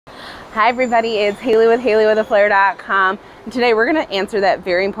Hi everybody, it's Haley with HaleyWithAFlair.com, and today we're going to answer that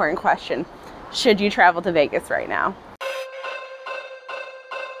very important question. Should you travel to Vegas right now?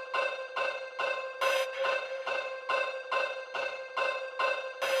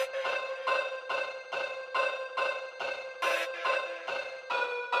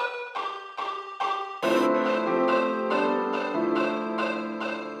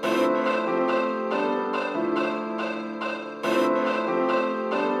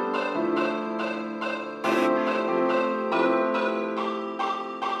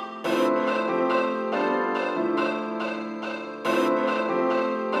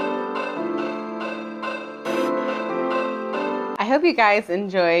 I hope you guys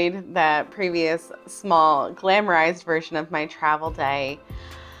enjoyed that previous small glamorized version of my travel day.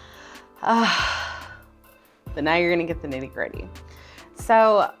 But now you're gonna get the nitty-gritty.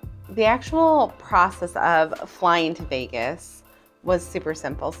 So the actual process of flying to Vegas was super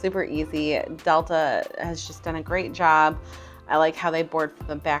simple, super easy. Delta has just done a great job. I like how they board from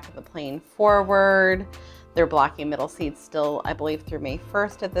the back of the plane forward. They're blocking middle seats still, I believe, through May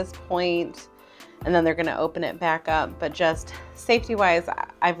 1st at this point. And then they're going to open it back up. But just safety-wise,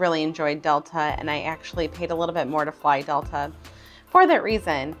 I've really enjoyed Delta, and I actually paid a little bit more to fly Delta for that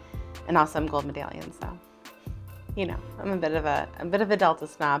reason. And also, I'm gold medallion, so you know, I'm a bit of a Delta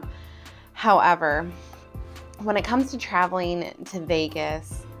snob. However, when it comes to traveling to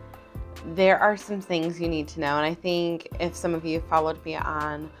Vegas, there are some things you need to know. And I think if some of you followed me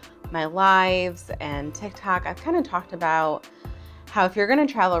on my lives and TikTok, I've kind of talked about how if you're going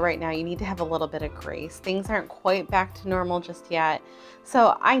to travel right now, you need to have a little bit of grace. Things aren't quite back to normal just yet.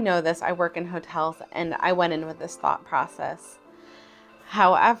 So I know this, I work in hotels, and I went in with this thought process.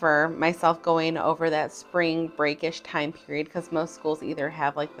 However, myself going over that spring breakish time period, because most schools either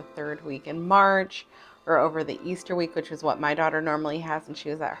have like the third week in March or over the Easter week, which is what my daughter normally has, and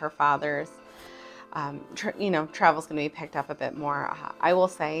she was at her father's. Travel's going to be picked up a bit more. I will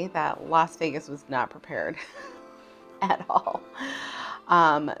say that Las Vegas was not prepared at all.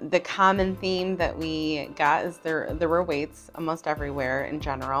 The common theme that we got is there were waits almost everywhere in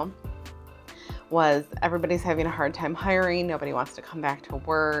general. Was everybody's having a hard time hiring. Nobody wants to come back to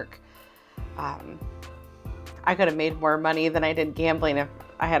work. I could have made more money than I did gambling if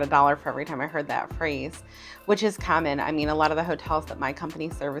I had $1 for every time I heard that phrase, which is common. I mean, a lot of the hotels that my company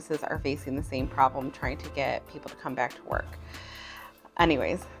services are facing the same problem, trying to get people to come back to work.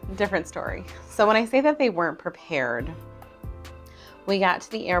 Anyways, different story. So when I say that they weren't prepared, we got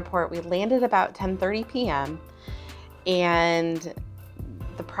to the airport, we landed about 10:30 p.m. and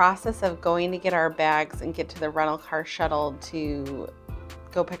the process of going to get our bags and get to the rental car shuttle to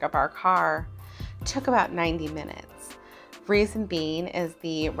go pick up our car took about 90 minutes. Reason being is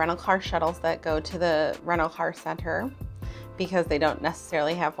the rental car shuttles that go to the rental car center, because they don't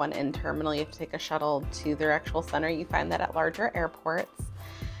necessarily have one in terminal, you have to take a shuttle to their actual center. You find that at larger airports.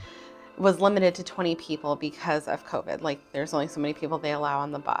 Was limited to 20 people because of COVID. Like, there's only so many people they allow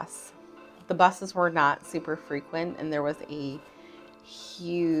on the bus. The buses were not super frequent, and there was a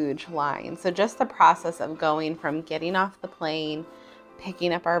huge line. So just the process of going from getting off the plane,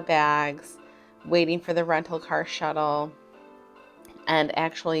 picking up our bags, waiting for the rental car shuttle, and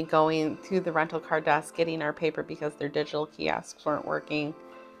actually going through the rental car desk, getting our paper because their digital kiosks weren't working.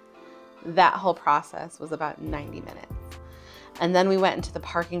 That whole process was about 90 minutes. And then we went into the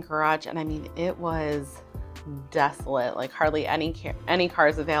parking garage, and I mean, it was desolate, like hardly any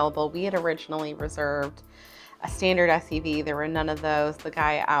cars available. We had originally reserved a standard SUV. There were none of those. The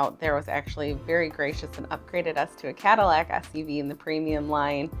guy out there was actually very gracious and upgraded us to a Cadillac SUV in the premium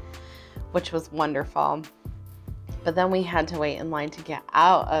line, which was wonderful. But then we had to wait in line to get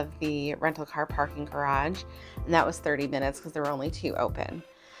out of the rental car parking garage, and that was 30 minutes because there were only 2 open.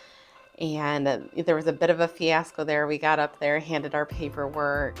 And there was a bit of a fiasco there. We got up there, handed our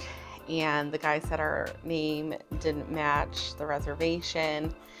paperwork, and the guy said our name didn't match the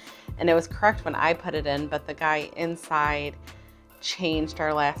reservation. And it was correct when I put it in, but the guy inside changed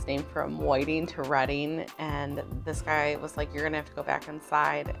our last name from Whiting to Redding. And this guy was like, "You're gonna have to go back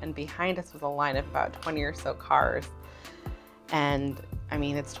inside." And behind us was a line of about 20 or so cars. And I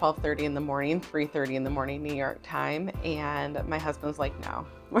mean, it's 12:30 in the morning, 3:30 in the morning New York time. And my husband's like, "No,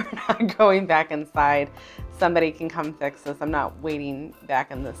 we're not going back inside. Somebody can come fix this. I'm not waiting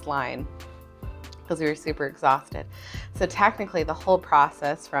back in this line," because we were super exhausted. So technically the whole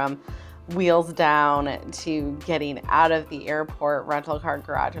process from wheels down to getting out of the airport rental car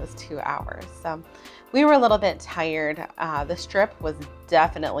garage was 2 hours. So we were a little bit tired. The Strip was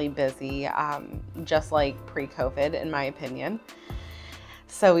definitely busy, just like pre-COVID in my opinion.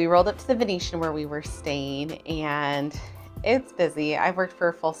 So we rolled up to the Venetian where we were staying, and It's busy. I've worked for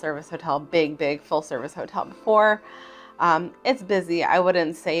a full service hotel, big full service hotel before. It's busy. I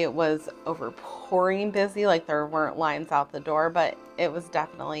wouldn't say it was overpouring busy, like there weren't lines out the door, but it was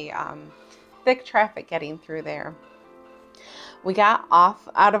definitely thick traffic getting through there. We got off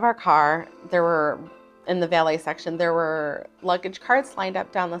out of our car. There were, in the valet section, there were luggage carts lined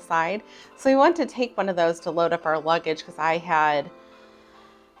up down the side. So we went to take one of those to load up our luggage because I had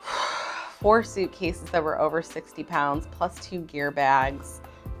 4 suitcases that were over 60 pounds plus 2 gear bags.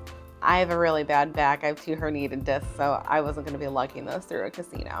 I have a really bad back. I have 2 herniated discs, so I wasn't going to be lugging those through a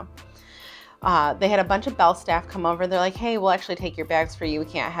casino. They had a bunch of bell staff come over. They're like, hey, we'll actually take your bags for you. We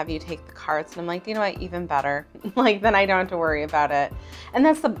can't have you take the carts. And I'm like, you know what? Even better. Like, then I don't have to worry about it. And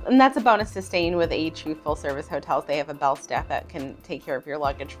that's a bonus to staying with a true full service hotels. They have a bell staff that can take care of your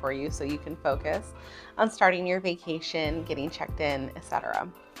luggage for you so you can focus on starting your vacation, getting checked in, etc.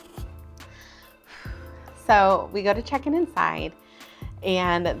 So we go to check in inside,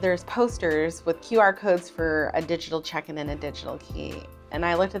 and there's posters with QR codes for a digital check-in and a digital key. And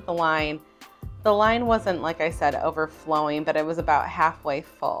I looked at the line. The line wasn't, like I said, overflowing, but it was about halfway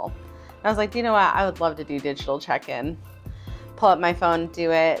full. And I was like, you know what? I would love to do digital check-in. Pull up my phone,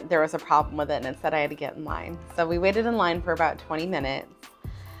 do it. There was a problem with it, and it said I had to get in line. So we waited in line for about 20 minutes.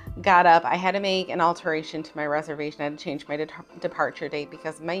 Got up. I had to make an alteration to my reservation. I had to change my departure date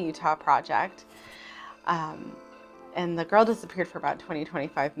because of my Utah project. And the girl disappeared for about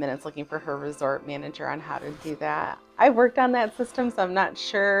 20-25 minutes looking for her resort manager on how to do that. I worked on that system, so I'm not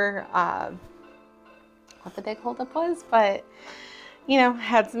sure what the big holdup was, but, you know,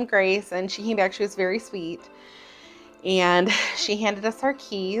 had some grace, and she came back. She was very sweet, and she handed us our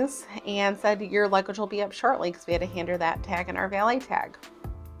keys and said, your luggage will be up shortly, because we had to hand her that tag and our valet tag.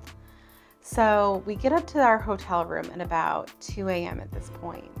 So we get up to our hotel room at about 2 a.m. at this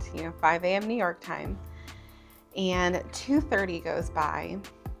point, 5 a.m. New York time. And 2:30 goes by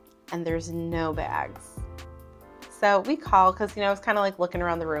and there's no bags. So we call because, I was kind of like looking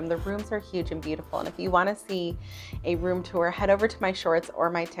around the room. The rooms are huge and beautiful. And if you want to see a room tour, head over to my shorts or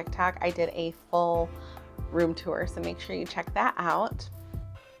my TikTok. I did a full room tour. So make sure you check that out.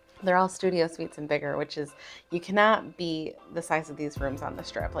 They're all studio suites and bigger, which is, you cannot beat the size of these rooms on the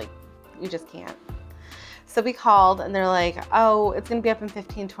Strip. Like, you just can't. So we called and they're like, oh, it's going to be up in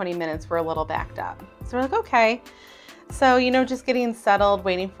 15-20 minutes. We're a little backed up. So we're like, okay. So, just getting settled,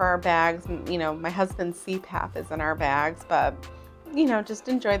 waiting for our bags. My husband's CPAP is in our bags, but, just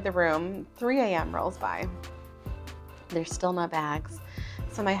enjoyed the room. 3 a.m. rolls by. There's still no bags.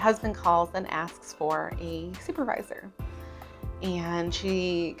 So my husband calls and asks for a supervisor. And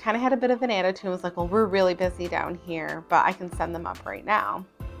she kind of had a bit of an attitude and was like, well, we're really busy down here, but I can send them up right now.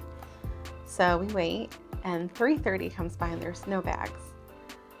 So we wait, and 3:30 comes by and there's no bags.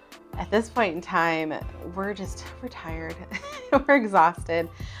 At this point in time, we're tired. We're exhausted.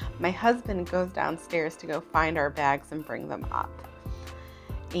 My husband goes downstairs to go find our bags and bring them up.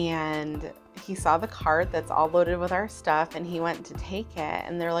 And he saw the cart that's all loaded with our stuff, and he went to take it.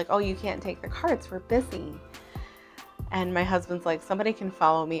 And they're like, oh, you can't take the carts. We're busy. And my husband's like, somebody can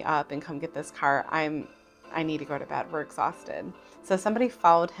follow me up and come get this cart. I need to go to bed. We're exhausted. So somebody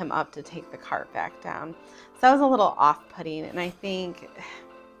followed him up to take the cart back down. So that was a little off-putting. And I think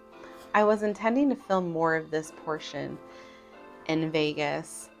I was intending to film more of this portion in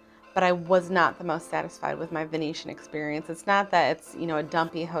Vegas, but I was not the most satisfied with my Venetian experience. It's not that it's, a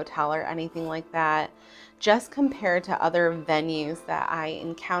dumpy hotel or anything like that. Just compared to other venues that I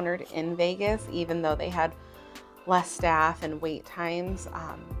encountered in Vegas, even though they had less staff and wait times,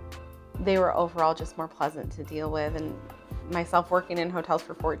 they were overall just more pleasant to deal with. And myself working in hotels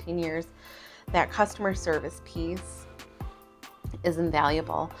for 14 years, that customer service piece is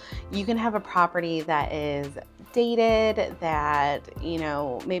invaluable. You can have a property that is dated, that,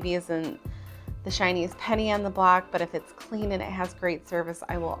 maybe isn't the shiniest penny on the block, but if it's clean and it has great service,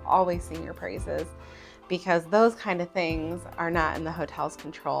 I will always sing your praises, because those kind of things are not in the hotel's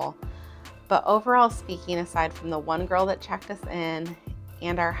control. But overall speaking, aside from the one girl that checked us in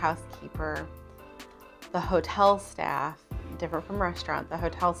and our housekeeper, the hotel staff, different from restaurant, the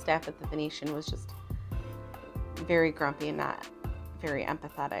hotel staff at the Venetian was just very grumpy and not very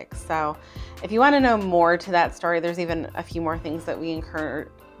empathetic. So if you want to know more to that story, there's even a few more things that we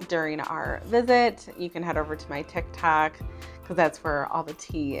incurred during our visit. You can head over to my TikTok, because that's where all the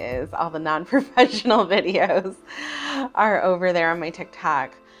tea is. All the non-professional videos are over there on my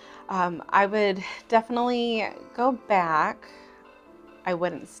TikTok. I would definitely go back. I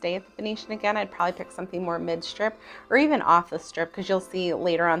wouldn't stay at the Venetian again. I'd probably pick something more mid-strip or even off the strip, because you'll see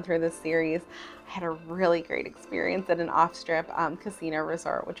later on through this series, I had a really great experience at an off-strip casino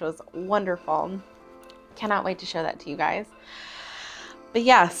resort, which was wonderful. Cannot wait to show that to you guys. But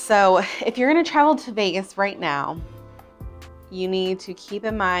yeah, so if you're going to travel to Vegas right now, you need to keep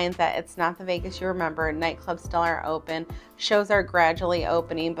in mind that it's not the Vegas you remember. Nightclubs still aren't open. Shows are gradually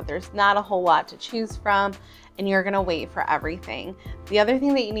opening, but there's not a whole lot to choose from, and you're gonna wait for everything. The other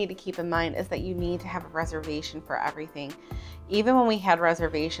thing that you need to keep in mind is that you need to have a reservation for everything. Even when we had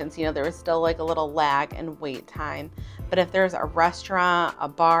reservations, you know, there was still like a little lag and wait time. But if there's a restaurant, a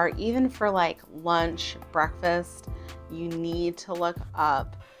bar, even for like lunch, breakfast, you need to look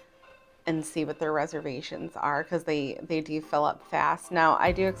up and see what their reservations are, because they do fill up fast. Now,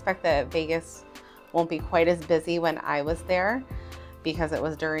 I do expect that Vegas won't be quite as busy when I was there, because it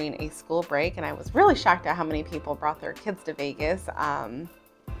was during a school break, and I was really shocked at how many people brought their kids to Vegas. I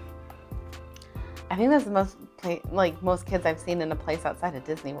think that's the most kids I've seen in a place outside of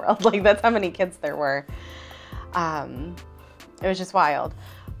Disney World. Like, that's how many kids there were. It was just wild.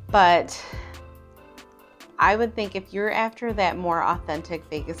 But I would think if you're after that more authentic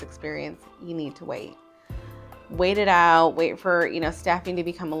Vegas experience, you need to wait. Wait it out, wait for, you know, staffing to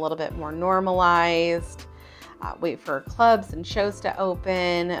become a little bit more normalized, wait for clubs and shows to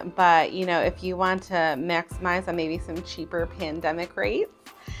open. But, you know, if you want to maximize on maybe some cheaper pandemic rates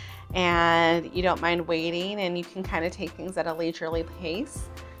and you don't mind waiting and you can kind of take things at a leisurely pace,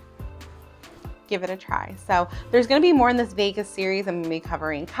 give it a try. So there's going to be more in this Vegas series. I'm going to be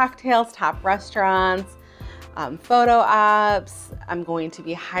covering cocktails, top restaurants, photo ops. I'm going to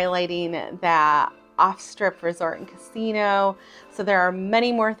be highlighting that off-strip resort and casino. So there are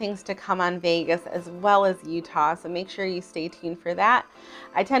many more things to come on Vegas as well as Utah. So make sure you stay tuned for that.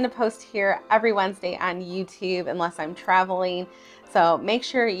 I tend to post here every Wednesday on YouTube unless I'm traveling. So make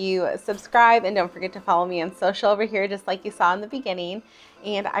sure you subscribe and don't forget to follow me on social over here, just like you saw in the beginning.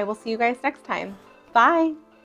 And I will see you guys next time. Bye.